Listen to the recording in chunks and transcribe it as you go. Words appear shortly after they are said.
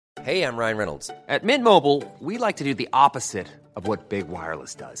Hey, I'm Ryan Reynolds. At Mint Mobile, we like to do the opposite of what Big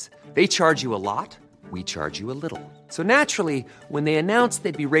Wireless does. They charge you a lot, we charge you a little. So naturally, when they announced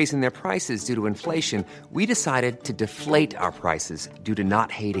they'd be raising their prices due to inflation, we decided to deflate our prices due to not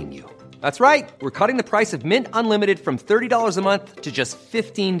hating you. That's right. We're cutting the price of Mint Unlimited from $30 a month to just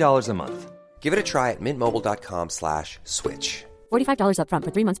 $15 a month. Give it a try at mintmobile.com/switch. $45 up front for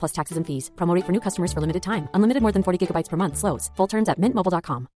 3 months plus taxes and fees. Promo rate for new customers for limited time. Unlimited more than 40 gigabytes per month. Slows full terms at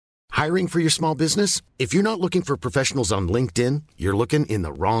mintmobile.com. Hiring for your small business? If you're not looking for professionals on LinkedIn, you're looking in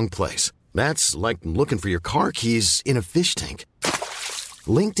the wrong place. That's like looking for your car keys in a fish tank.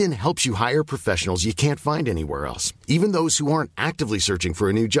 LinkedIn helps you hire professionals you can't find anywhere else, even those who aren't actively searching for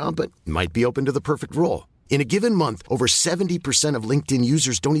a new job but might be open to the perfect role. In a given month, over 70% of LinkedIn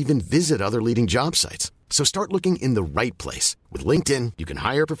users don't even visit other leading job sites. So start looking in the right place. With LinkedIn, you can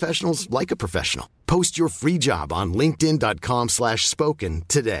hire professionals like a professional. Post your free job on linkedin.com/spoken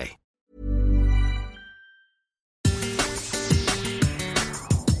today.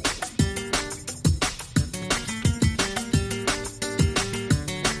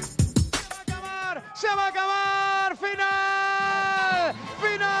 ¡Se va a acabar! ¡Final!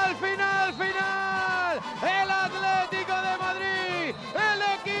 ¡Final, final, final! El Atlético de Madrid, el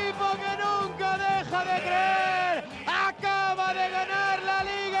equipo que nunca deja de creer, acaba de ganar la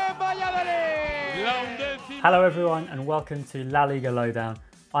Liga en Valladolid. Hello everyone and welcome to La Liga Lowdown.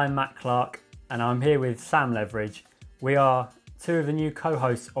 I'm Matt Clark and I'm here with Sam Leveridge. We are two of the new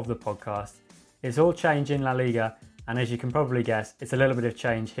co-hosts of the podcast. It's all change in La Liga, and as you can probably guess, it's a little bit of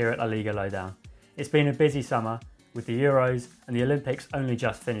change here at La Liga Lowdown. It's been a busy summer with the Euros and the Olympics only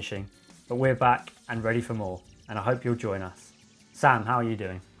just finishing, but we're back and ready for more, and I hope you'll join us. Sam, how are you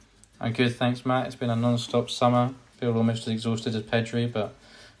doing? I'm good, thanks Matt. It's been a non-stop summer. I feel almost as exhausted as Pedri, but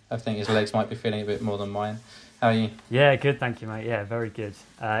I think his legs might be feeling a bit more than mine. How are you? Yeah, good, thank you mate. Yeah, very good.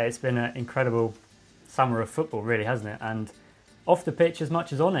 It's been an incredible summer of football really, hasn't it? And off the pitch as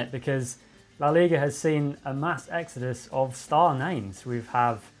much as on it, because La Liga has seen a mass exodus of star names. We've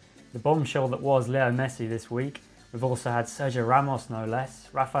the bombshell that was Leo Messi this week. We've also had Sergio Ramos, no less,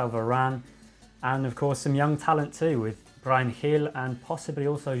 Rafael Varane, and of course some young talent too with Brahim Gil and possibly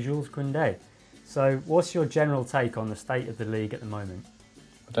also Jules Koundé. So what's your general take on the state of the league at the moment?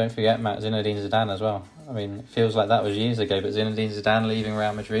 Don't forget, Matt, Zinedine Zidane as well. I mean, it feels like that was years ago, but Zinedine Zidane leaving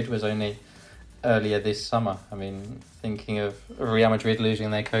Real Madrid was only earlier this summer. I mean, thinking of Real Madrid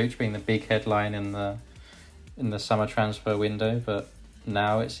losing their coach being the big headline in the summer transfer window, but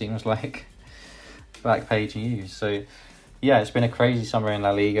now it seems like back page news. So yeah, it's been a crazy summer in La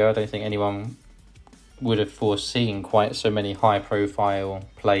Liga. I don't think anyone would have foreseen quite so many high profile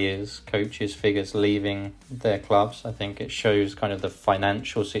players, coaches, figures leaving their clubs. I think it shows kind of the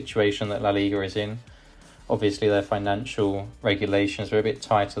financial situation that La Liga is in. Obviously their financial regulations are a bit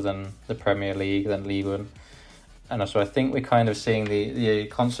tighter than the Premier League, than Ligue 1. And so I think we're kind of seeing the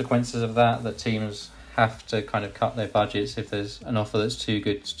consequences of that teams have to kind of cut their budgets. If there's an offer that's too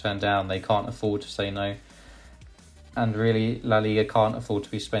good to turn down, they can't afford to say no. And really, La Liga can't afford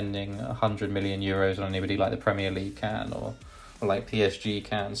to be spending 100 million euros on anybody like the Premier League can or like PSG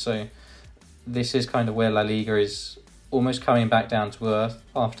can. So this is kind of where La Liga is almost coming back down to earth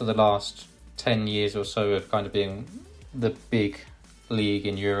after the last 10 years or so of kind of being the big league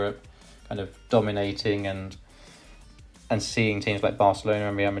in Europe, kind of dominating and seeing teams like Barcelona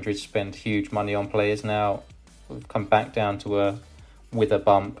and Real Madrid spend huge money on players. Now we've come back down to earth with a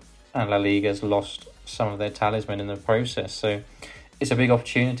bump, and La Liga's lost some of their talisman in the process. So it's a big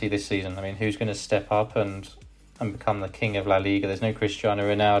opportunity this season. I mean, who's going to step up and become the king of La Liga? There's no Cristiano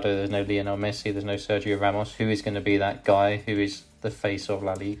Ronaldo, there's no Lionel Messi, there's no Sergio Ramos. Who is going to be that guy who is the face of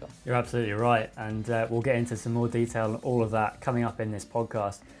La Liga? You're absolutely right, and we'll get into some more detail on all of that coming up in this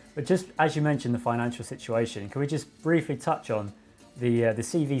podcast. But just as you mentioned the financial situation, can we just briefly touch on the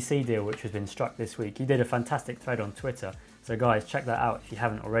CVC deal which has been struck this week? You did a fantastic thread on Twitter, so guys, check that out if you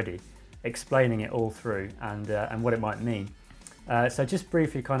haven't already, explaining it all through and what it might mean. So just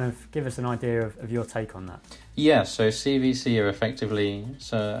briefly kind of give us an idea of your take on that. Yeah, so CVC are effectively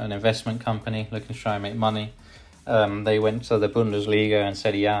an investment company looking to try and make money. They went to the Bundesliga and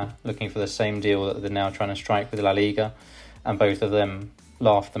Serie A looking for the same deal that they're now trying to strike with La Liga, and both of them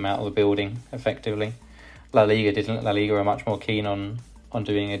laughed them out of the building effectively. La Liga didn't. La Liga were much more keen on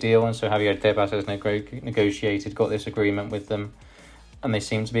doing a deal, and so Javier Tebas has negotiated, got this agreement with them, and they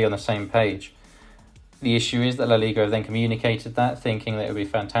seem to be on the same page. The issue is that La Liga have then communicated that, thinking that it would be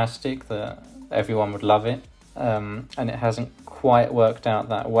fantastic, that everyone would love it, and it hasn't quite worked out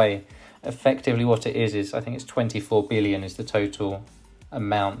that way. Effectively what it is I think it's 24 billion is the total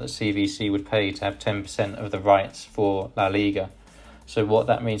amount that CVC would pay to have 10% of the rights for La Liga. So what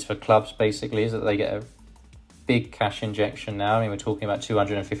that means for clubs basically is that they get a big cash injection now. I mean, we're talking about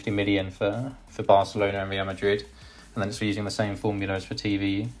 250 million for Barcelona and Real Madrid, and then it's using the same formula as for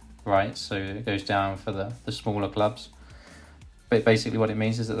TV rights, so it goes down for the smaller clubs. But basically what it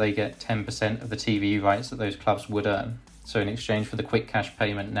means is that they get 10% of the TV rights that those clubs would earn. So in exchange for the quick cash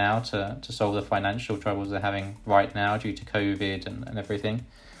payment now to solve the financial troubles they're having right now due to COVID and everything,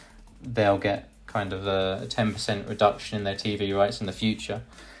 they'll get kind of a 10% reduction in their TV rights in the future.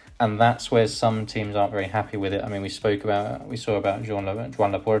 And that's where some teams aren't very happy with it. I mean, we saw about Joan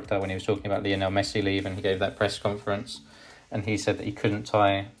Laporta when he was talking about Lionel Messi leave, and he gave that press conference, and he said that he couldn't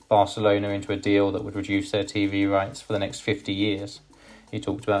tie Barcelona into a deal that would reduce their TV rights for the next 50 years. He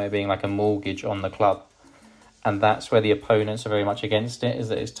talked about it being like a mortgage on the club. And that's where the opponents are very much against it, is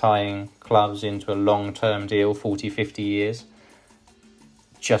that it's tying clubs into a long-term deal, 40, 50 years,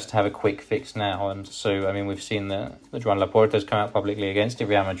 just to have a quick fix now. And so, I mean, we've seen that Joan Laporta has come out publicly against it.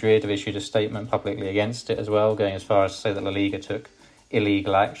 Real Madrid have issued a statement publicly against it as well, going as far as to say that LaLiga took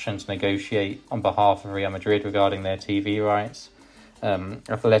illegal action to negotiate on behalf of Real Madrid regarding their TV rights.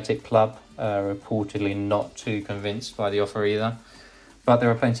 Athletic Club reportedly not too convinced by the offer either. But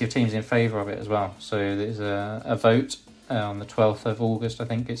there are plenty of teams in favour of it as well. So there's a vote on the 12th of August, I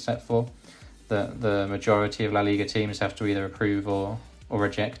think it's set for, that the majority of La Liga teams have to either approve or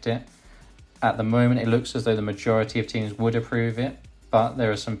reject it. At the moment, it looks as though the majority of teams would approve it, but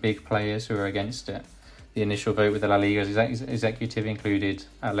there are some big players who are against it. The initial vote with the La Liga's executive included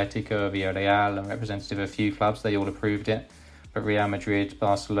Atletico, Villarreal, and representative of a few clubs. They all approved it. But Real Madrid,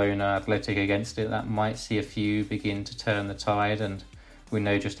 Barcelona, Athletic against it, that might see a few begin to turn the tide, and we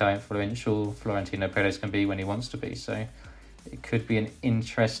know just how influential Florentino Perez can be when he wants to be. So it could be an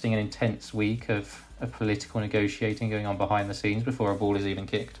interesting and intense week of political negotiating going on behind the scenes before a ball is even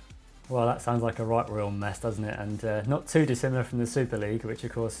kicked. Well, that sounds like a right royal mess, doesn't it? And not too dissimilar from the Super League, which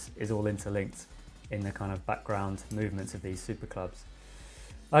of course is all interlinked in the kind of background movements of these super clubs.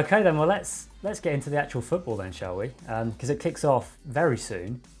 Okay then, well let's get into the actual football then, shall we? Because it kicks off very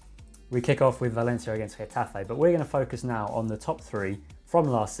soon. We kick off with Valencia against Getafe, but we're going to focus now on the top three from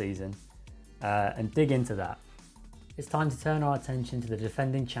last season and dig into that. It's time to turn our attention to the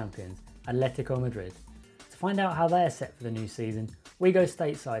defending champions, Atletico Madrid. To find out how they're set for the new season, we go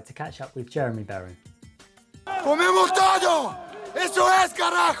stateside to catch up with Jeremy Barron. Comemos todo! Eso es,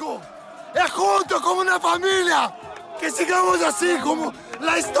 carajo! Es junto como una familia! Que sigamos así como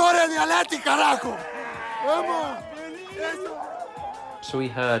la historia de Atleti, carajo! Vamos! So we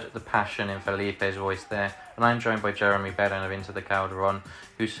heard the passion in Felipe's voice there, and I'm joined by Jeremy Barron of Into the Calderon,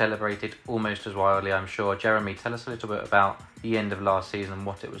 who celebrated almost as wildly, I'm sure. Jeremy, tell us a little bit about the end of last season and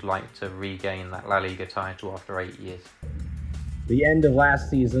what it was like to regain that La Liga title after 8 years. The end of last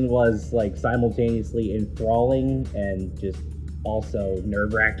season was like simultaneously enthralling and just also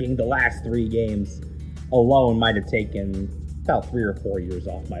nerve-wracking. The last 3 games alone might have taken about 3 or 4 years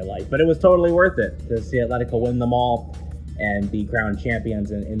off my life, but it was totally worth it to see Atletico win them all and be crowned champions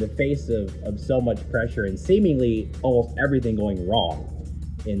in the face of so much pressure and seemingly almost everything going wrong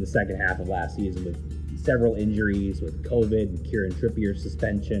in the second half of last season, with several injuries, with COVID, and Kieran Trippier's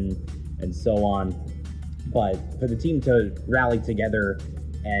suspension, and so on. But for the team to rally together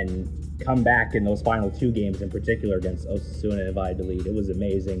and come back in those final 2 games, in particular against Osasuna and Valladolid, it was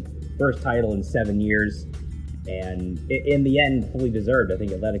amazing. First title in 7 years, and in the end, fully deserved. I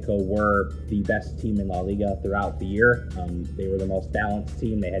think Atletico were the best team in La Liga throughout the year. They were the most balanced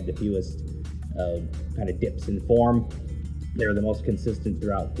team. They had the fewest kind of dips in form. They were the most consistent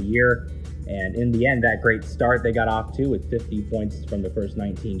throughout the year. And in the end, that great start they got off to with 50 points from the first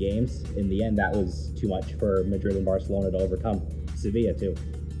 19 games. In the end, that was too much for Madrid and Barcelona to overcome. Sevilla, too.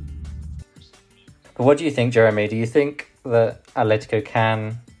 But what do you think, Jeremy? Do you think that Atletico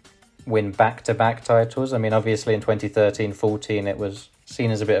can win back-to-back titles? I mean, obviously in 2013-14 it was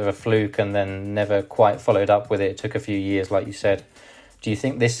seen as a bit of a fluke and then never quite followed up with it. It took a few years, like you said. Do you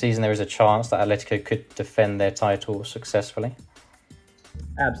think this season there is a chance that Atletico could defend their title successfully?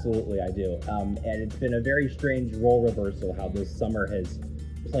 Absolutely, I do. And it's been a very strange role reversal how this summer has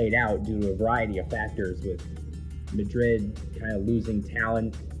played out due to a variety of factors, with Madrid kind of losing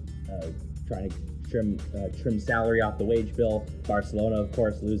talent, trying to trim salary off the wage bill. Barcelona, of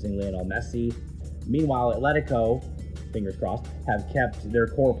course, losing Lionel Messi. Meanwhile, Atletico, fingers crossed, have kept their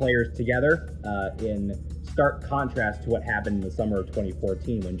core players together in stark contrast to what happened in the summer of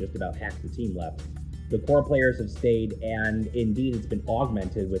 2014 when just about half the team left. The core players have stayed, and indeed it's been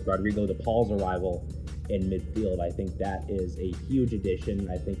augmented with Rodrigo de Paul's arrival in midfield. I think that is a huge addition.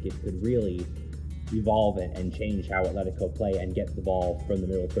 I think it could really evolve and change how Atletico play and get the ball from the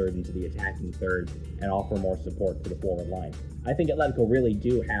middle third into the attacking third and offer more support for the forward line. I think Atletico really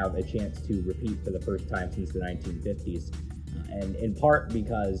do have a chance to repeat for the first time since the 1950s, and in part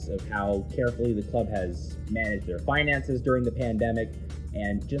because of how carefully the club has managed their finances during the pandemic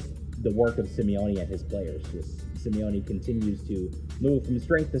and just the work of Simeone and his players. Simeone continues to move from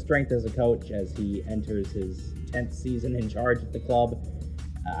strength to strength as a coach as he enters his 10th season in charge of the club.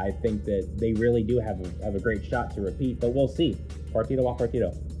 I think that they really do have a great shot to repeat, but we'll see. Partido a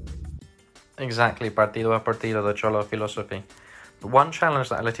partido. Exactly, partido a partido, the Cholo philosophy. But one challenge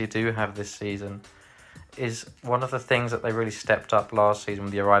that Atleti do have this season is one of the things that they really stepped up last season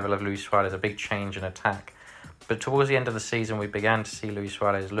with the arrival of Luis Suarez, a big change in attack. But towards the end of the season, we began to see Luis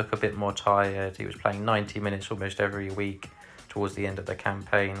Suarez look a bit more tired. He was playing 90 minutes almost every week towards the end of the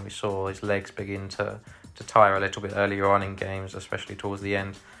campaign. We saw his legs begin to tire a little bit earlier on in games, especially towards the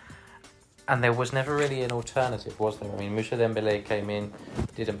end. And there was never really an alternative, was there? I mean, Moussa Dembélé came in,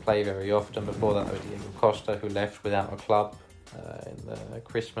 didn't play very often. Before that, there was Diego Costa, who left without a club in the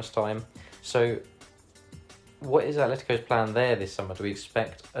Christmas time. So what is Atletico's plan there this summer? Do we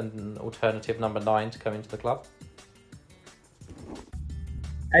expect an alternative number 9 to come into the club?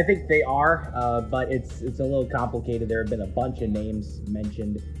 I think they are, but it's a little complicated. There have been a bunch of names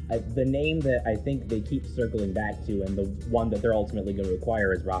mentioned. The name that I think they keep circling back to, and the one that they're ultimately going to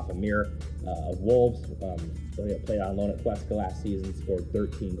acquire, is Rafa Mir of Wolves. Played on loan at Huesca last season, scored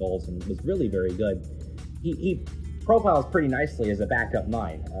 13 goals, and was really very good. He profiles pretty nicely as a backup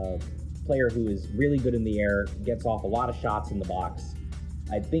 9, a player who is really good in the air, gets off a lot of shots in the box.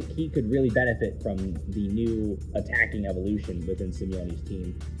 I think he could really benefit from the new attacking evolution within Simeone's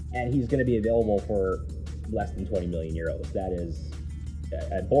team, and he's going to be available for less than 20 million euros. That is,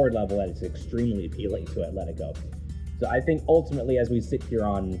 at board level, that is extremely appealing to Atletico. So I think ultimately, as we sit here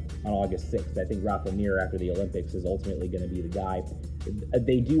on August 6th, I think Rafa Mir, after the Olympics, is ultimately going to be the guy.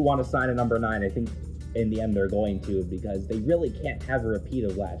 They do want to sign a number 9. I think in the end they're going to, because they really can't have a repeat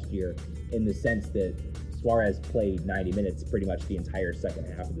of last year in the sense that Suarez played 90 minutes pretty much the entire second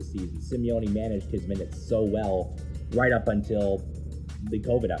half of the season. Simeone managed his minutes so well right up until the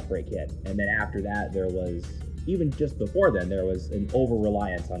COVID outbreak hit. And then after that, there was, even just before then, there was an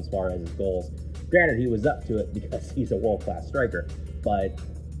over-reliance on Suarez's goals. Granted, he was up to it because he's a world-class striker, but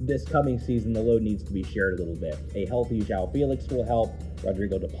this coming season, the load needs to be shared a little bit. A healthy João Felix will help.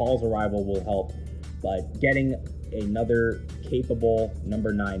 Rodrigo de Paul's arrival will help. But getting another capable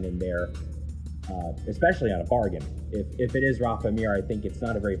number 9 in there, especially on a bargain. If it is Rafa Mir, I think it's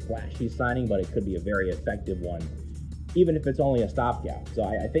not a very flashy signing, but it could be a very effective one, even if it's only a stopgap. So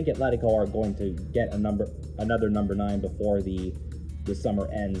I think Atletico are going to get another number 9 before the summer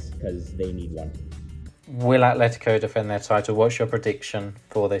ends, because they need one. Will Atletico defend their title? What's your prediction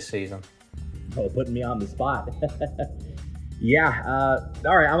for this season? Oh, putting me on the spot. Yeah,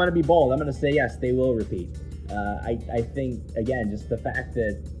 all right, I'm going to be bold. I'm going to say yes, they will repeat. I think, again, just the fact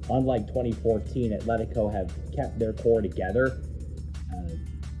that, unlike 2014, Atletico have kept their core together.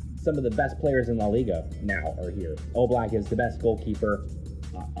 Some of the best players in LaLiga now are here. Oblak is the best goalkeeper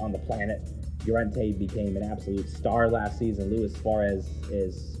on the planet. Llorente became an absolute star last season. Luis Suarez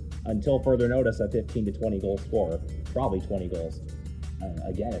is, until further notice, a 15 to 20 goal scorer. Probably 20 goals.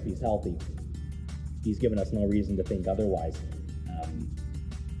 Again, if he's healthy. He's given us no reason to think otherwise.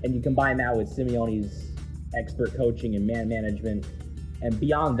 And you combine that with Simeone's expert coaching and man management, and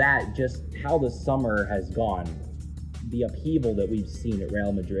beyond that, just how the summer has gone, the upheaval that we've seen at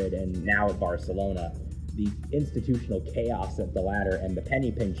Real Madrid and now at Barcelona, the institutional chaos at the latter, and the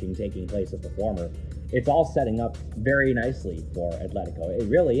penny pinching taking place at the former, it's all setting up very nicely for Atletico. It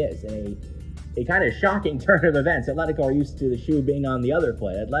really is. A kind of shocking turn of events. Atletico are used to the shoe being on the other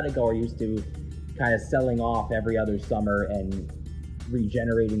foot. Atletico are used to kind of selling off every other summer and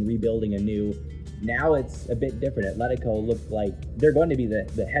regenerating, rebuilding anew. Now it's a bit different. Atletico look like they're going to be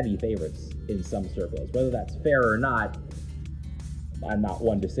the heavy favorites in some circles. Whether that's fair or not, I'm not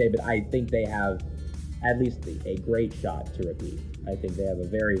one to say, but I think they have at least a great shot to repeat. I think they have a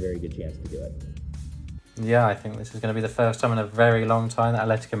very, very good chance to do it. Yeah, I think this is going to be the first time in a very long time that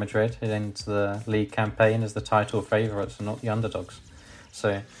Atletico Madrid head into the league campaign as the title favourites and not the underdogs.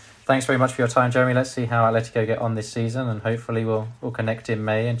 So thanks very much for your time, Jeremy. Let's see how Atletico get on this season, and hopefully we'll connect in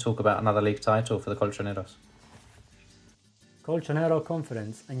May and talk about another league title for the Colchoneros. Colchonero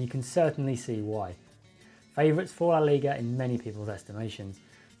confidence, and you can certainly see why. Favourites for La Liga in many people's estimations.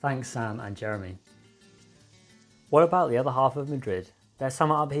 Thanks, Sam and Jeremy. What about the other half of Madrid? Their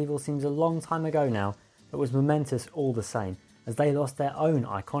summer upheaval seems a long time ago now, but was momentous all the same, as they lost their own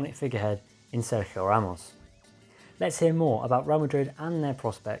iconic figurehead in Sergio Ramos. Let's hear more about Real Madrid and their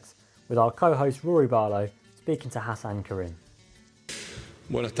prospects with our co-host Rory Barlow speaking to Hassan Karim.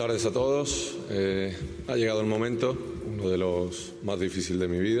 Buenas tardes a todos. Ha llegado el momento, uno de los más difíciles de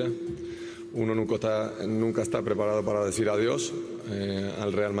mi vida. Uno nunca está preparado para decir adiós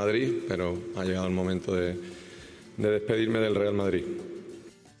al Real Madrid, pero ha llegado el momento de despedirme del Real Madrid.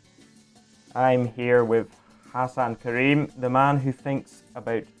 I'm here with Hassan Karim, the man who thinks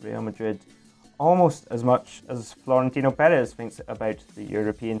about Real Madrid almost as much as Florentino Perez thinks about the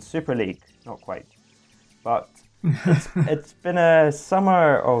European Super League. Not quite, but it's been a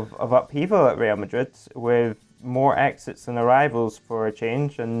summer of upheaval at Real Madrid with more exits than arrivals for a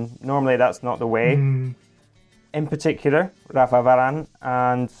change, and normally that's not the way. In particular, Rafa Varane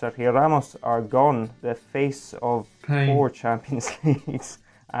and Sergio Ramos are gone, the face of 4 Champions Leagues,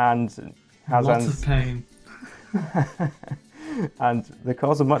 and Hassan's... Lots of pain. And the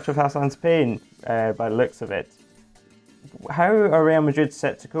cause of much of Hassan's pain, by the looks of it. How are Real Madrid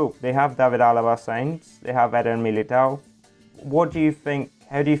set to cope? They have David Alaba signed, they have Eden Militao. What do you think?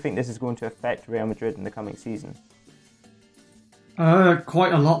 How do you think this is going to affect Real Madrid in the coming season?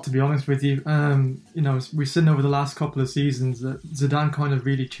 Quite a lot, to be honest with you. We've seen over the last couple of seasons that Zidane kind of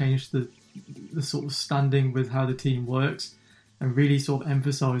really changed the sort of standing with how the team works and really sort of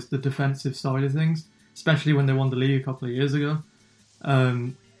emphasised the defensive side of things, especially when they won the league a couple of years ago.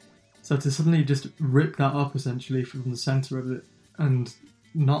 So to suddenly just rip that up essentially from the centre of it and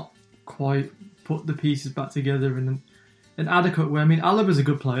not quite put the pieces back together in an adequate way. I mean, Alaba's a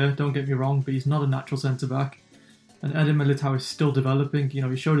good player, don't get me wrong, but he's not a natural centre-back. And Eden Militao is still developing. You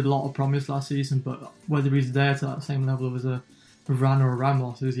know, he showed a lot of promise last season, but whether he's there to that same level as a Varane or a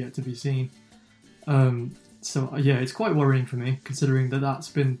Ramos is yet to be seen. So yeah, it's quite worrying for me, considering that that's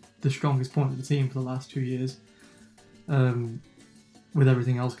been the strongest point of the team for the last 2 years, with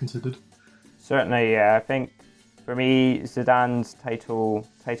everything else considered. Certainly, yeah. I think for me, Zidane's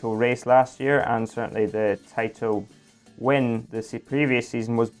title race last year, and certainly the title win the previous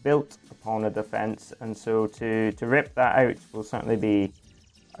season, was built upon a defence, and so to rip that out will certainly be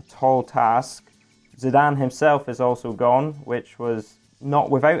a tall task. Zidane himself is also gone, which was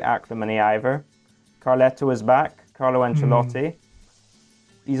not without acrimony either. Carletto is back, Carlo Ancelotti.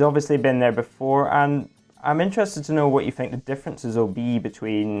 He's obviously been there before, and I'm interested to know what you think the differences will be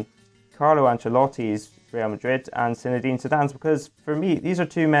between Carlo Ancelotti's Real Madrid and Zinedine Zidane's, because for me, these are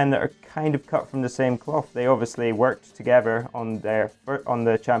two men that are kind of cut from the same cloth. They obviously worked together on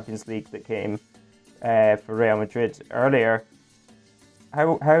the Champions League that came for Real Madrid earlier.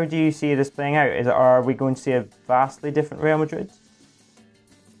 How do you see this playing out? Are we going to see a vastly different Real Madrid?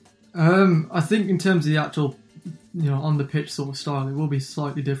 I think in terms of the actual, on the pitch sort of style, it will be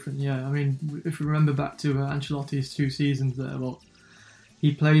slightly different. Yeah, I mean, if we remember back to Ancelotti's 2 seasons there, well,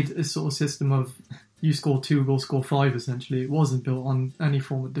 he played a sort of system of you score 2, we'll score 5. Essentially, it wasn't built on any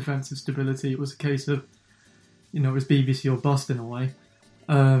form of defensive stability. It was a case of, it was BBC or bust in a way.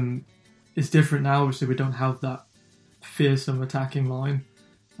 It's different now. Obviously, we don't have that fearsome attacking line.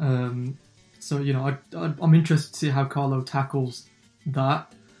 So I'm interested to see how Carlo tackles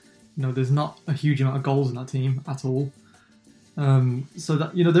that. There's not a huge amount of goals in that team at all. So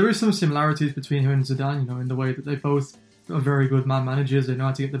that there is some similarities between him and Zidane. In the way that they both are very good man managers. They know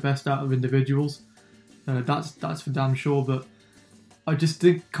how to get the best out of individuals. That's for damn sure. But I just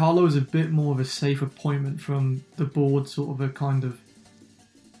think Carlo is a bit more of a safe appointment from the board, sort of a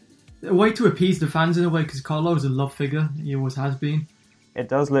way to appease the fans in a way, because Carlo is a love figure. He always has been. It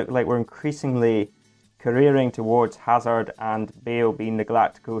does look like we're increasingly careering towards Hazard and Bale being the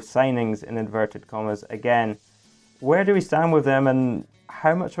Galacticos signings in inverted commas again. Where do we stand with them, and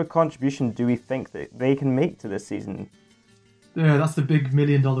how much of a contribution do we think that they can make to this season? Yeah, that's the big $1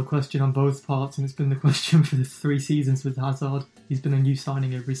 million question on both parts, and it's been the question for the 3 seasons with Hazard. He's been a new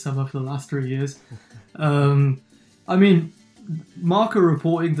signing every summer for the last 3 years. I mean, Marca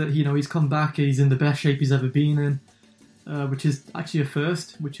reporting that he's come back, he's in the best shape he's ever been in, which is actually a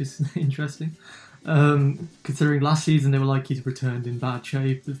first, which is interesting. Considering last season they were like he's returned in bad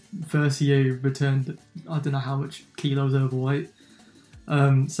shape. The first year he returned, I don't know how much kilos overweight.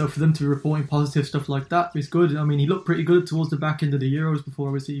 So for them to be reporting positive stuff like that is good. I mean, he looked pretty good towards the back end of the Euros before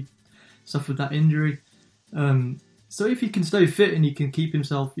obviously he suffered that injury. So if he can stay fit and he can keep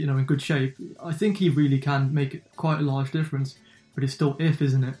himself, in good shape, I think he really can make quite a large difference. But it's still if,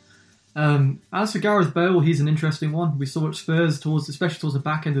 isn't it? As for Gareth Bale, he's an interesting one. We saw at Spurs especially towards the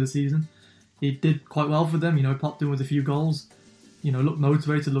back end of the season. He did quite well for them, popped in with a few goals, looked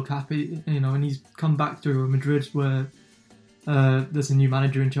motivated, looked happy, and he's come back to Madrid where there's a new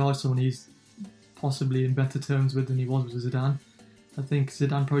manager in charge, someone he's possibly in better terms with than he was with Zidane. I think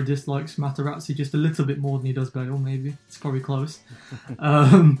Zidane probably dislikes Materazzi just a little bit more than he does Bale, maybe. It's probably close.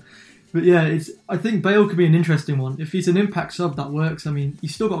 But yeah, I think Bale could be an interesting one. If he's an impact sub, that works. I mean,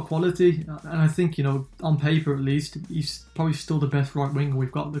 he's still got quality, and I think, on paper at least, he's probably still the best right winger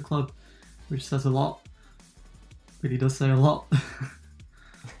we've got at the club, which says a lot. Really does say a lot.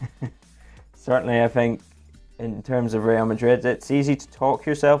 Certainly, I think in terms of Real Madrid, it's easy to talk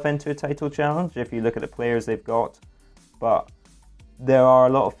yourself into a title challenge if you look at the players they've got, but there are a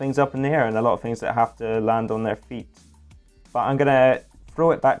lot of things up in the air and a lot of things that have to land on their feet. But I'm going to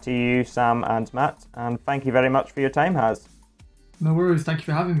throw it back to you, Sam and Matt, and thank you very much for your time, Haz. No worries, thank you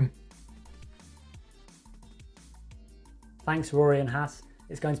for having me. Thanks, Rory and Haas.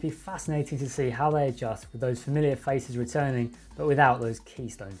 It's going to be fascinating to see how they adjust with those familiar faces returning, but without those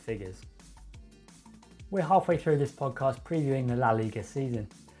keystone figures. We're halfway through this podcast previewing the La Liga season.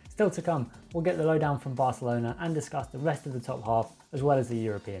 Still to come, we'll get the lowdown from Barcelona and discuss the rest of the top half, as well as the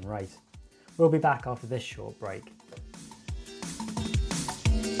European race. We'll be back after this short break.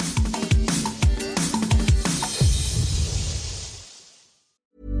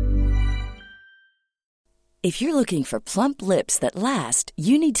 If you're looking for plump lips that last,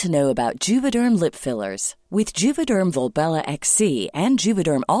 you need to know about Juvederm lip fillers. With Juvederm Volbella XC and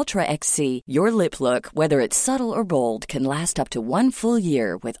Juvederm Ultra XC, your lip look, whether it's subtle or bold, can last up to 1 full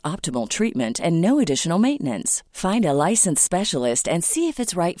year with optimal treatment and no additional maintenance. Find a licensed specialist and see if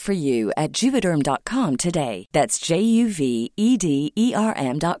it's right for you at Juvederm.com today. That's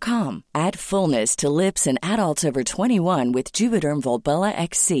JUVEDERM.com. Add fullness to lips in adults over 21 with Juvederm Volbella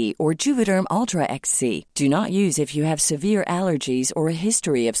XC or Juvederm Ultra XC. Do not use if you have severe allergies or a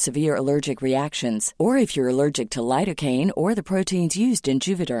history of severe allergic reactions, or if you're allergic to lidocaine or the proteins used in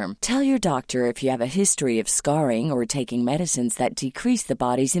Juvederm. Tell your doctor if you have a history of scarring or taking medicines that decrease the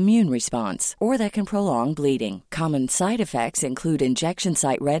body's immune response or that can prolong bleeding. Common side effects include injection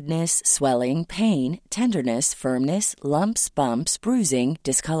site redness, swelling, pain, tenderness, firmness, lumps, bumps, bruising,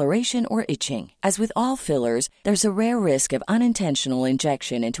 discoloration, or itching. As with all fillers, there's a rare risk of unintentional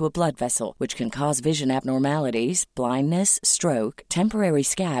injection into a blood vessel, which can cause vision abnormalities, blindness, stroke, temporary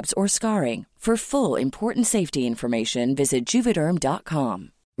scabs, or scarring. For full, important safety information, visit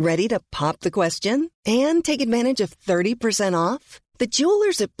Juvederm.com. Ready to pop the question and take advantage of 30% off? The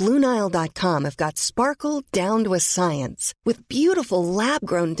jewelers at BlueNile.com have got sparkle down to a science with beautiful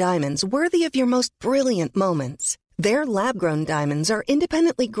lab-grown diamonds worthy of your most brilliant moments. Their lab-grown diamonds are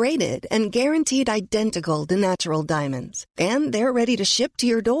independently graded and guaranteed identical to natural diamonds, and they're ready to ship to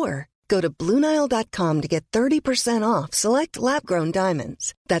your door. Go to BlueNile.com to get 30% off select lab-grown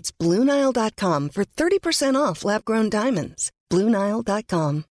diamonds. That's BlueNile.com for 30% off lab-grown diamonds.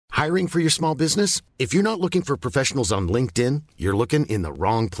 BlueNile.com. Hiring for your small business? If you're not looking for professionals on LinkedIn, you're looking in the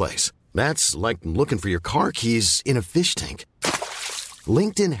wrong place. That's like looking for your car keys in a fish tank.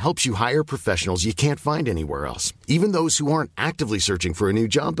 LinkedIn helps you hire professionals you can't find anywhere else, even those who aren't actively searching for a new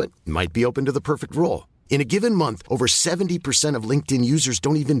job but might be open to the perfect role. In a given month, over 70% of LinkedIn users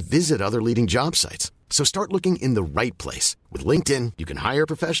don't even visit other leading job sites. So start looking in the right place. With LinkedIn, you can hire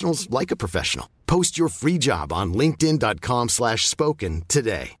professionals like a professional. Post your free job on linkedin.com/spoken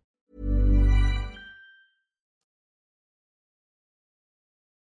today.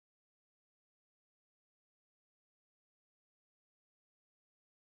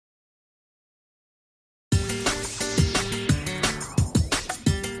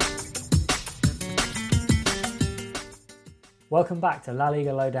 Welcome back to La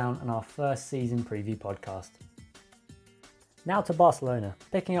Liga Lowdown and our first season preview podcast. Now to Barcelona,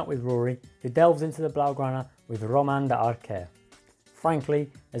 picking up with Rory, who delves into the Blaugrana with Roman de Arquer. Frankly,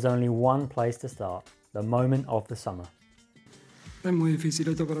 there's only one place to start, the moment of the summer. Es muy difícil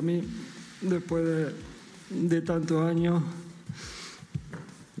esto para mí, después de tantos años,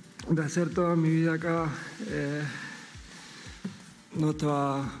 de hacer toda mi vida acá, no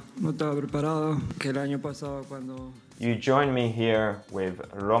estaba preparado, que el año pasado cuando... You join me here with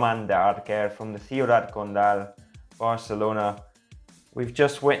Roman de Arquer from the Ciudad Condal, Barcelona. We've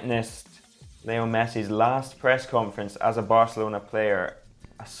just witnessed Leo Messi's last press conference as a Barcelona player.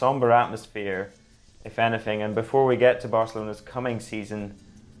 A somber atmosphere, if anything. And before we get to Barcelona's coming season,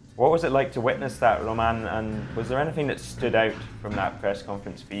 what was it like to witness that, Roman? And was there anything that stood out from that press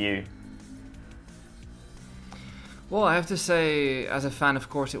conference for you? Well, I have to say, as a fan,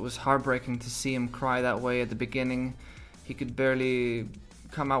 of course, it was heartbreaking to see him cry that way at the beginning. He could barely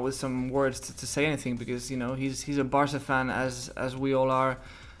come out with some words to say anything because, you know, he's a Barca fan as we all are,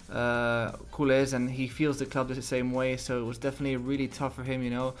 culés, and he feels the club the same way. So it was definitely really tough for him, you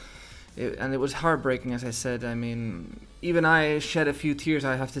know. And it was heartbreaking, as I said. I mean, even I shed a few tears.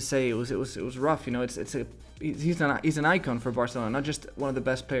 I have to say, it was rough. You know, he's an icon for Barcelona, not just one of the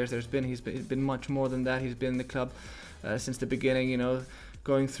best players there's been. He's been much more than that. He's been in the club since the beginning, you know,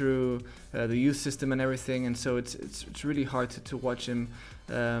 going through the youth system and everything, and so it's really hard to watch him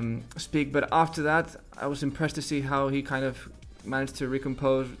speak. But after that, I was impressed to see how he kind of managed to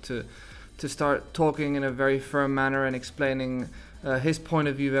recompose, to start talking in a very firm manner and explaining his point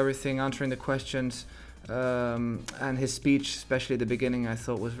of view of everything, answering the questions, and his speech, especially at the beginning, I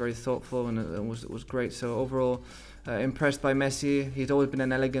thought was very thoughtful and it was great. So overall, impressed by Messi. He's always been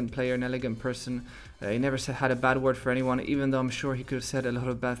an elegant player, an elegant person. He never had a bad word for anyone, even though I'm sure he could have said a lot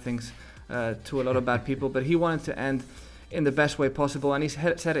of bad things to a lot of bad people. But he wanted to end in the best way possible, and he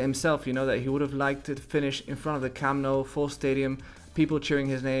said it himself, that he would have liked to finish in front of the Camp Nou, full stadium, people cheering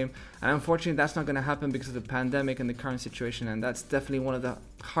his name. And unfortunately, that's not going to happen because of the pandemic and the current situation, and that's definitely one of the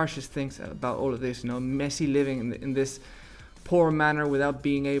harshest things about all of this. Messi living in this poor manner without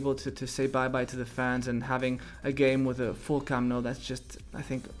being able to say bye-bye to the fans and having a game with a full Camp Nou, that's just, I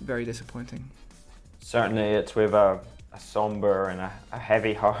think, very disappointing. Certainly, it's with a somber and a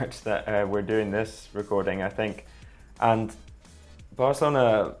heavy heart that we're doing this recording, I think. And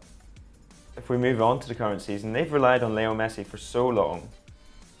Barcelona, if we move on to the current season, they've relied on Leo Messi for so long,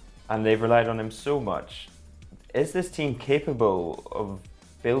 and they've relied on him so much. Is this team capable of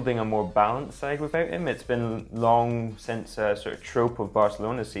building a more balanced side without him? It's been long since a sort of trope of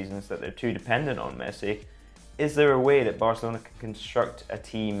Barcelona's seasons that they're too dependent on Messi. Is there a way that Barcelona can construct a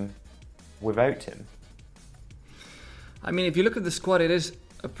team without him? I mean, if you look at the squad, it is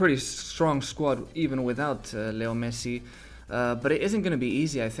a pretty strong squad even without Leo Messi. But it isn't going to be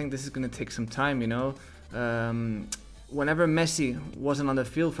easy. I think this is going to take some time, Whenever Messi wasn't on the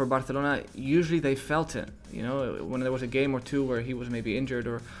field for Barcelona, usually they felt it. When there was a game or two where he was maybe injured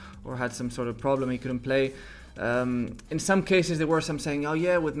or had some sort of problem, he couldn't play. In some cases, there were some saying, oh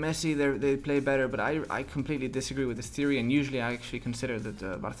yeah, with Messi they play better. But I completely disagree with this theory. And usually I actually consider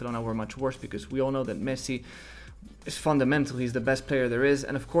that Barcelona were much worse, because we all know that Messi is fundamental. He's the best player there is.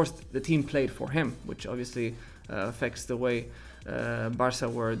 And of course, the team played for him, which obviously affects the way Barca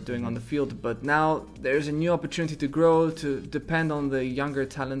were doing on the field. But now there's a new opportunity to grow, to depend on the younger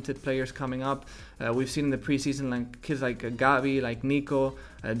talented players coming up. We've seen in the preseason like kids like Gavi, like Nico,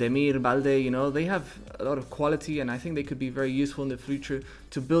 Demir, Balde, they have a lot of quality, and I think they could be very useful in the future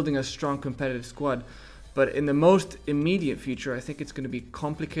to building a strong competitive squad. But in the most immediate future, I think it's going to be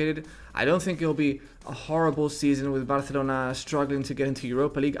complicated. I don't think it'll be a horrible season with Barcelona struggling to get into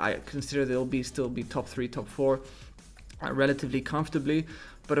Europa League. I consider they'll still be top 3, top 4, relatively comfortably.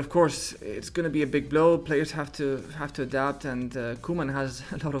 But of course, it's going to be a big blow. Players have to adapt, and Koeman has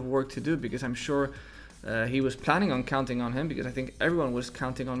a lot of work to do, because I'm sure he was planning on counting on him, because I think everyone was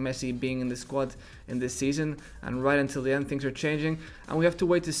counting on Messi being in the squad in this season, and right until the end things are changing, and we have to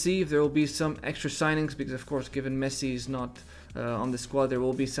wait to see if there will be some extra signings, because of course, given Messi is not on the squad, there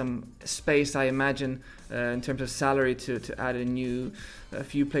will be some space, I imagine, in terms of salary to add a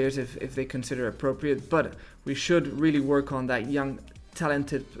few players if they consider appropriate. But we should really work on that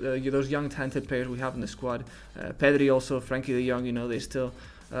those young talented players we have in the squad. Pedri also, Frankie de Jong, they still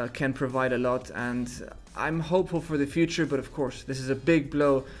can provide a lot, and I'm hopeful for the future. But of course, this is a big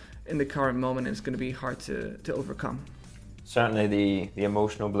blow in the current moment, and it's going to be hard to overcome. Certainly the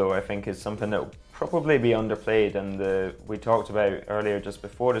emotional blow, I think, is something that will probably be underplayed, and we talked about earlier just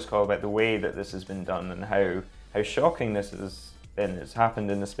before this call about the way that this has been done and how shocking this has been. It's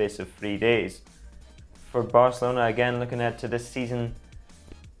happened in the space of 3 days. For Barcelona, again, looking ahead to this season,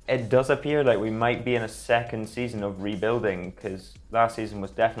 it does appear like we might be in a second season of rebuilding, because last season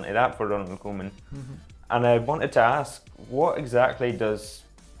was definitely that for Ronald Koeman. Mm-hmm. And I wanted to ask, what exactly does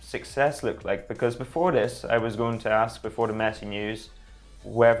success look like? Because before this, I was going to ask, before the Messi news,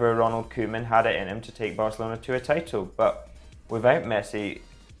 whether Ronald Koeman had it in him to take Barcelona to a title. But without Messi,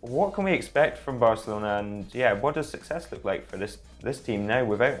 what can we expect from Barcelona? And what does success look like for this team now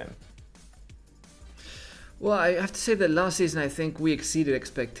without him? Well, I have to say that last season I think we exceeded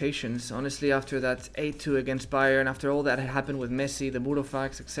expectations. Honestly, after that 8-2 against Bayern, after all that had happened with Messi, the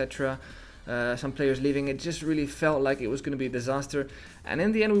Burofax, etc., some players leaving, it just really felt like it was going to be a disaster. And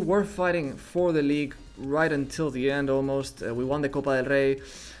in the end, we were fighting for the league right until the end almost. We won the Copa del Rey,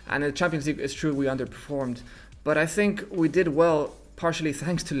 and in the Champions League, it's true, we underperformed. But I think we did well, partially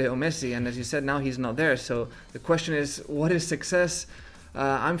thanks to Leo Messi, and as you said, now he's not there. So the question is, what is success?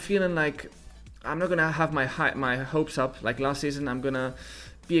 I'm feeling like I'm not going to have my hopes up like last season. I'm going to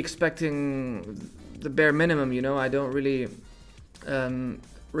be expecting the bare minimum, I don't really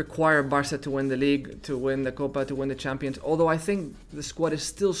require Barca to win the league, to win the Copa, to win the Champions. Although I think the squad is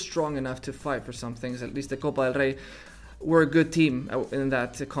still strong enough to fight for some things, at least the Copa del Rey. we're a good team in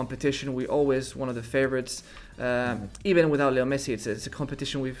that competition. We're always one of the favorites. Even without Leo Messi, it's a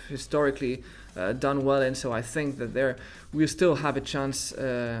competition we've historically done well in. So I think that we still have a chance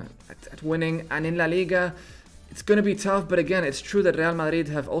at winning. And in La Liga, it's going to be tough. But again, it's true that Real Madrid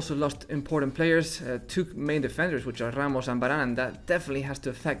have also lost important players, two main defenders, which are Ramos and Varane, and that definitely has to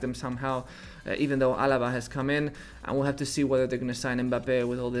affect them somehow, even though Alaba has come in. And we'll have to see whether they're going to sign Mbappe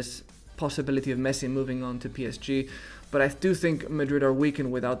with all this possibility of Messi moving on to PSG. But I do think Madrid are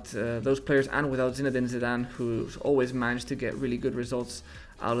weakened without those players and without Zinedine Zidane, who's always managed to get really good results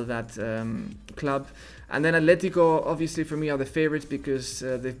out of that club. And then Atletico, obviously for me, are the favourites because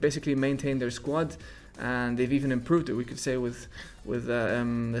they've basically maintained their squad and they've even improved it, we could say, with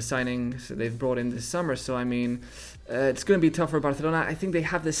the signings they've brought in this summer. So, I mean, it's going to be tough for Barcelona. I think they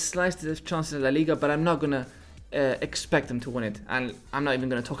have the slightest chance in La Liga, but I'm not going to expect them to win it, and I'm not even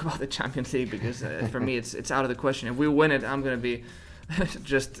going to talk about the Champions League because for me it's out of the question. If we win it, I'm going to be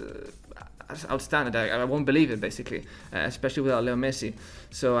just outstanding. I won't believe it, basically, especially without Leo Messi.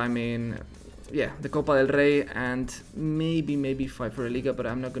 So I mean, yeah, the Copa del Rey and maybe fight for a Liga, but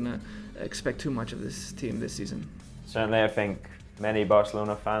I'm not going to expect too much of this team this season. Certainly, I think many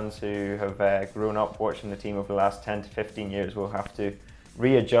Barcelona fans who have grown up watching the team over the last 10 to 15 years will have to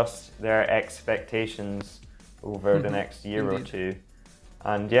readjust their expectations over the next year or two.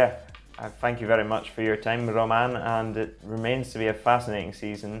 And yeah, thank you very much for your time, Roman, and it remains to be a fascinating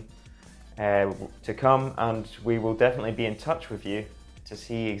season to come, and we will definitely be in touch with you to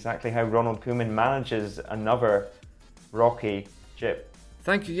see exactly how Ronald Koeman manages another rocky ship.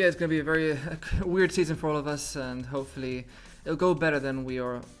 Thank you. Yeah, it's going to be a very weird season for all of us, and hopefully it'll go better than we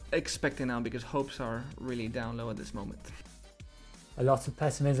are expecting now, because hopes are really down low at this moment. A lot of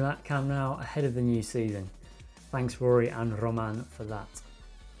pessimism at Camp Nou ahead of the new season. Thanks, Rory and Roman, for that.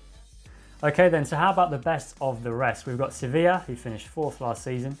 Okay then, so how about the best of the rest? We've got Sevilla, who finished 4th last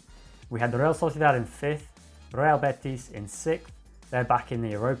season. We had the Real Sociedad in 5th, Real Betis in 6th. They're back in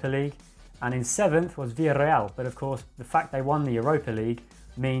the Europa League. And in 7th was Villarreal. But of course, the fact they won the Europa League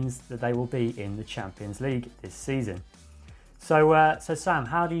means that they will be in the Champions League this season. So Sam,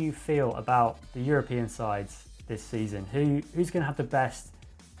 how do you feel about the European sides this season? Who's going to have the best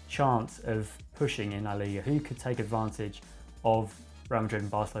chance of pushing in La Liga? Who could take advantage of Real Madrid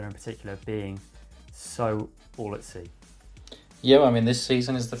and Barcelona in particular being so all at sea? Yeah, I mean, this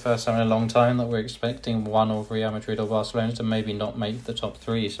season is the first time in a long time that we're expecting one of Real Madrid or Barcelona to maybe not make the top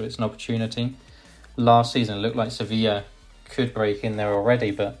 3, so it's an opportunity. Last season it looked like Sevilla could break in there already,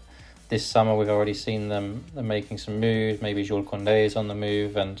 but this summer we've already seen them making some moves. Maybe Jules Koundé is on the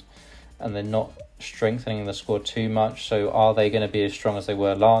move, and they're not strengthening the squad too much. So are they going to be as strong as they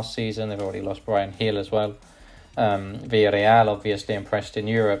were last season? They've already lost Bryan Gil as well. Villarreal obviously impressed in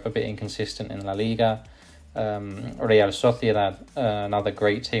Europe, a bit inconsistent in La Liga. Real Sociedad, another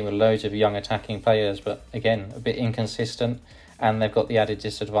great team with loads of young attacking players, but again a bit inconsistent, and they've got the added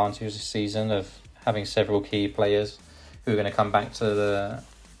disadvantage this season of having several key players who are going to come back to the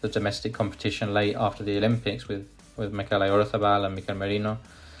domestic competition late after the Olympics with Mikel Oyarzabal and Mikel Merino,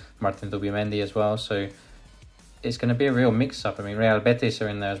 Martin Zubimendi as well. So it's going to be a real mix-up. I mean, Real Betis are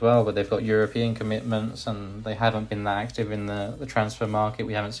in there as well, but they've got European commitments and they haven't been that active in the transfer market.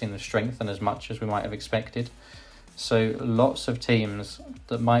 We haven't seen them strengthen as much as we might have expected. So lots of teams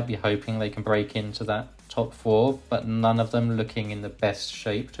that might be hoping they can break into that top 4, but none of them looking in the best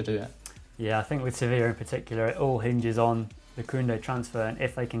shape to do it. Yeah, I think with Sevilla in particular, it all hinges on the Koundé transfer and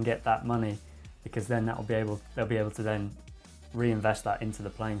if they can get that money, because then they'll be able to then reinvest that into the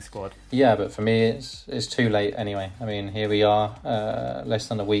playing squad. Yeah, but for me it's too late anyway. I mean, here we are less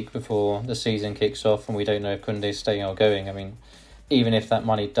than a week before the season kicks off and we don't know if Koundé's staying or going. I mean, even if that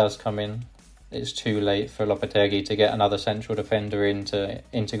money does come in, it's too late for Lopetegui to get another central defender in to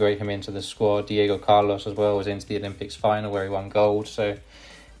integrate him into the squad. Diego Carlos as well was into the Olympics final where he won gold, so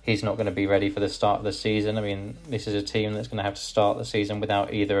he's not going to be ready for the start of the season. I mean, this is a team that's going to have to start the season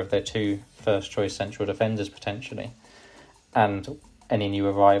without either of their 2 first-choice central defenders potentially. And any new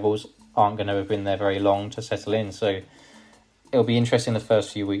arrivals aren't going to have been there very long to settle in. So it'll be interesting the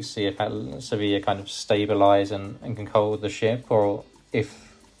first few weeks to see if Sevilla kind of stabilise and can hold the ship, or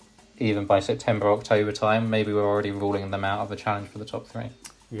if even by September, October time, maybe we're already ruling them out of the challenge for the top 3.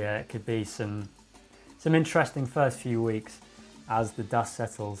 Yeah, it could be some interesting first few weeks as the dust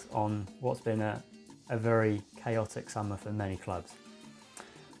settles on what's been a very chaotic summer for many clubs.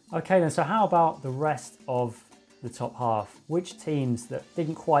 Okay then, so how about the rest of the top half? Which teams that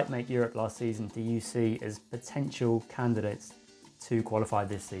didn't quite make Europe last season do you see as potential candidates to qualify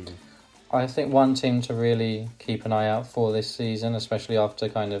this season? I think one team to really keep an eye out for this season, especially after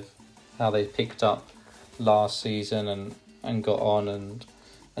kind of how they picked up last season and and got on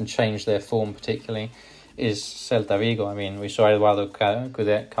and changed their form particularly is Celta Vigo. I mean, we saw Eduardo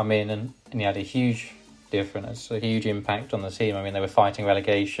Coudet come in and he had a huge difference, a huge impact on the team. I mean, they were fighting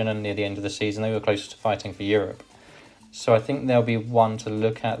relegation, and near the end of the season they were close to fighting for Europe. So I think they'll be one to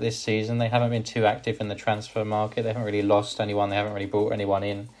look at this season. They haven't been too active in the transfer market. They haven't really lost anyone. They haven't really brought anyone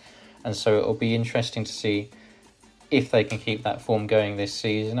in. And so it'll be interesting to see if they can keep that form going this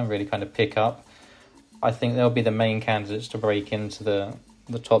season and really kind of pick up. I think they'll be the main candidates to break into the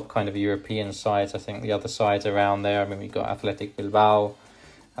top kind of European sides. I think the other sides around there, I mean, we've got Athletic Club,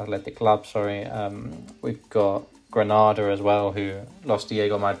 we've got Granada as well, who lost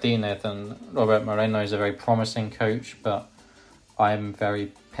Diego Martinez, and Robert Moreno is a very promising coach, but I'm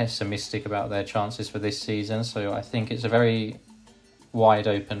very pessimistic about their chances for this season. So I think it's a very wide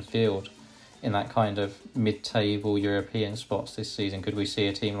open field in that kind of mid-table European spots this season. Could we see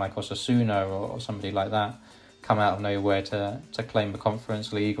a team like Osasuna or somebody like that come out of nowhere to claim the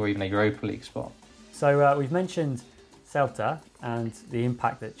Conference League or even a Europa League spot? So we've mentioned Celta and the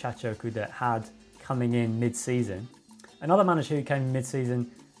impact that Chacho Coudet had coming in mid-season. Another manager who came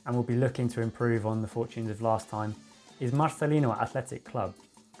mid-season and will be looking to improve on the fortunes of last time is Marcelino at Athletic Club.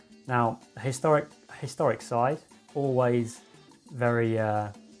 Now, a historic side, always very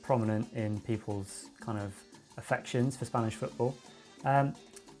prominent in people's kind of affections for Spanish football.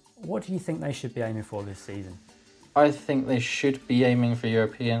 What do you think they should be aiming for this season? I think they should be aiming for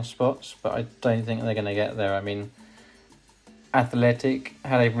European spots, but I don't think they're going to get there. I mean, Athletic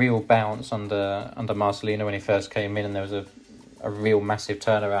had a real bounce under Marcelino when he first came in, and there was a real massive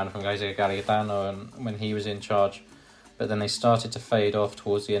turnaround from Jose Garitano and when he was in charge. But then they started to fade off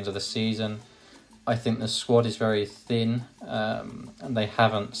towards the end of the season. I think the squad is very thin, and they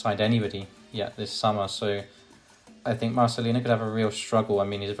haven't signed anybody yet this summer. So I think Marcelino could have a real struggle. I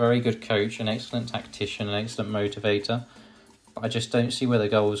mean, he's a very good coach, an excellent tactician, an excellent motivator. But I just don't see where the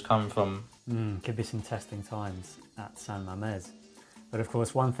goals come from. Could be some testing times at San Mamés. But of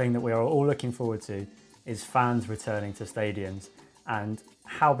course, one thing that we are all looking forward to is fans returning to stadiums. And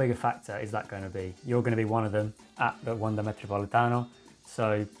how big a factor is that going to be? You're going to be one of them at the Wanda Metropolitano.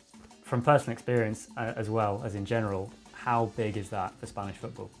 So from personal experience as well as in general, how big is that for Spanish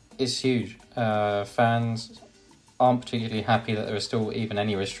football? It's huge. Fans aren't particularly happy that there are still even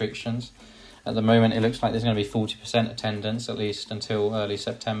any restrictions. At the moment, it looks like there's going to be 40% attendance, at least until early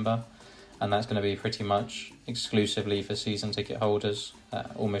September. And that's going to be pretty much exclusively for season ticket holders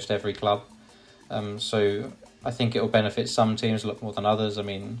at almost every club. So I think it will benefit some teams a lot more than others. I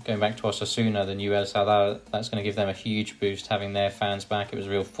mean, going back to Osasuna, the new El Sadar, that's going to give them a huge boost having their fans back. It was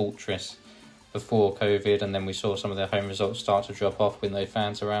a real fortress before COVID, and then we saw some of their home results start to drop off with no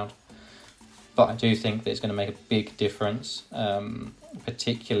fans around. But I do think that it's going to make a big difference,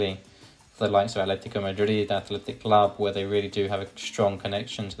 particularly for the likes of Atletico Madrid, Athletic Club, where they really do have a strong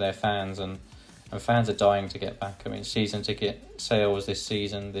connection to their fans, and fans are dying to get back. I mean, season ticket sales this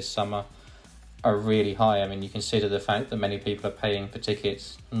summer, are really high. I mean, you consider the fact that many people are paying for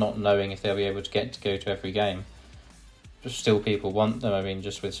tickets not knowing if they'll be able to go to every game. But still people want them. I mean,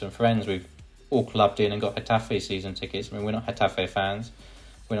 just with some friends, we've all clubbed in and got Getafe season tickets. I mean, we're not Getafe fans.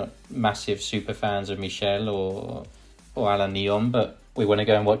 We're not massive super fans of Michel or Alan Neon, but we want to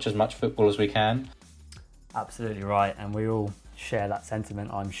go and watch as much football as we can. Absolutely right, and we all share that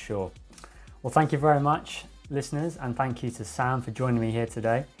sentiment, I'm sure. Well, thank you very much, listeners, and thank you to Sam for joining me here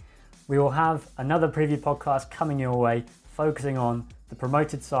today. We will have another preview podcast coming your way, focusing on the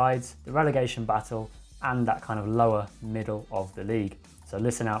promoted sides, the relegation battle, and that kind of lower middle of the league. So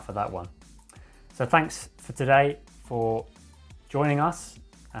listen out for that one. So thanks for today for joining us.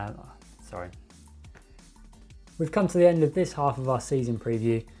 We've come to the end of this half of our season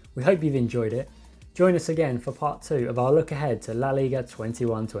preview. We hope you've enjoyed it. Join us again for part 2 of our look ahead to La Liga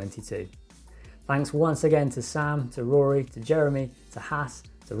 21-22. Thanks once again to Sam, to Rory, to Jeremy, to Haas,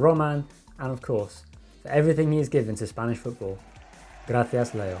 to Roman, and of course, for everything he has given to Spanish football.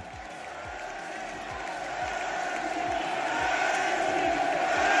 Gracias, Leo.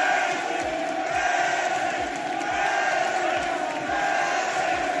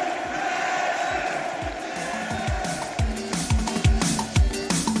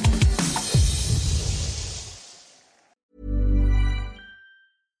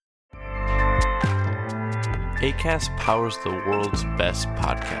 Acast powers the world's best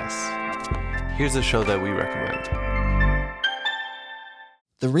podcasts. Here's a show that we recommend.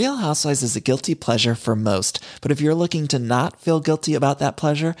 The Real Housewives is a guilty pleasure for most, but if you're looking to not feel guilty about that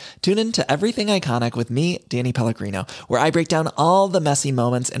pleasure, tune in to Everything Iconic with me, Danny Pellegrino, where I break down all the messy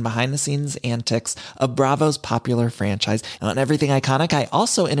moments and behind-the-scenes antics of Bravo's popular franchise. And on Everything Iconic, I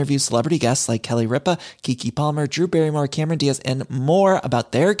also interview celebrity guests like Kelly Ripa, Keke Palmer, Drew Barrymore, Cameron Diaz, and more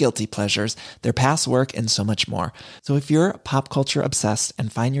about their guilty pleasures, their past work, and so much more. So if you're pop culture obsessed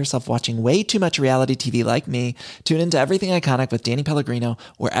and find yourself watching way too much reality TV like me, tune into Everything Iconic with Danny Pellegrino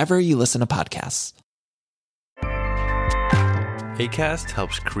wherever you listen to podcasts. Acast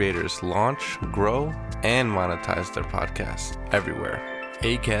helps creators launch, grow, and monetize their podcasts everywhere.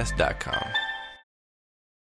 Acast.com.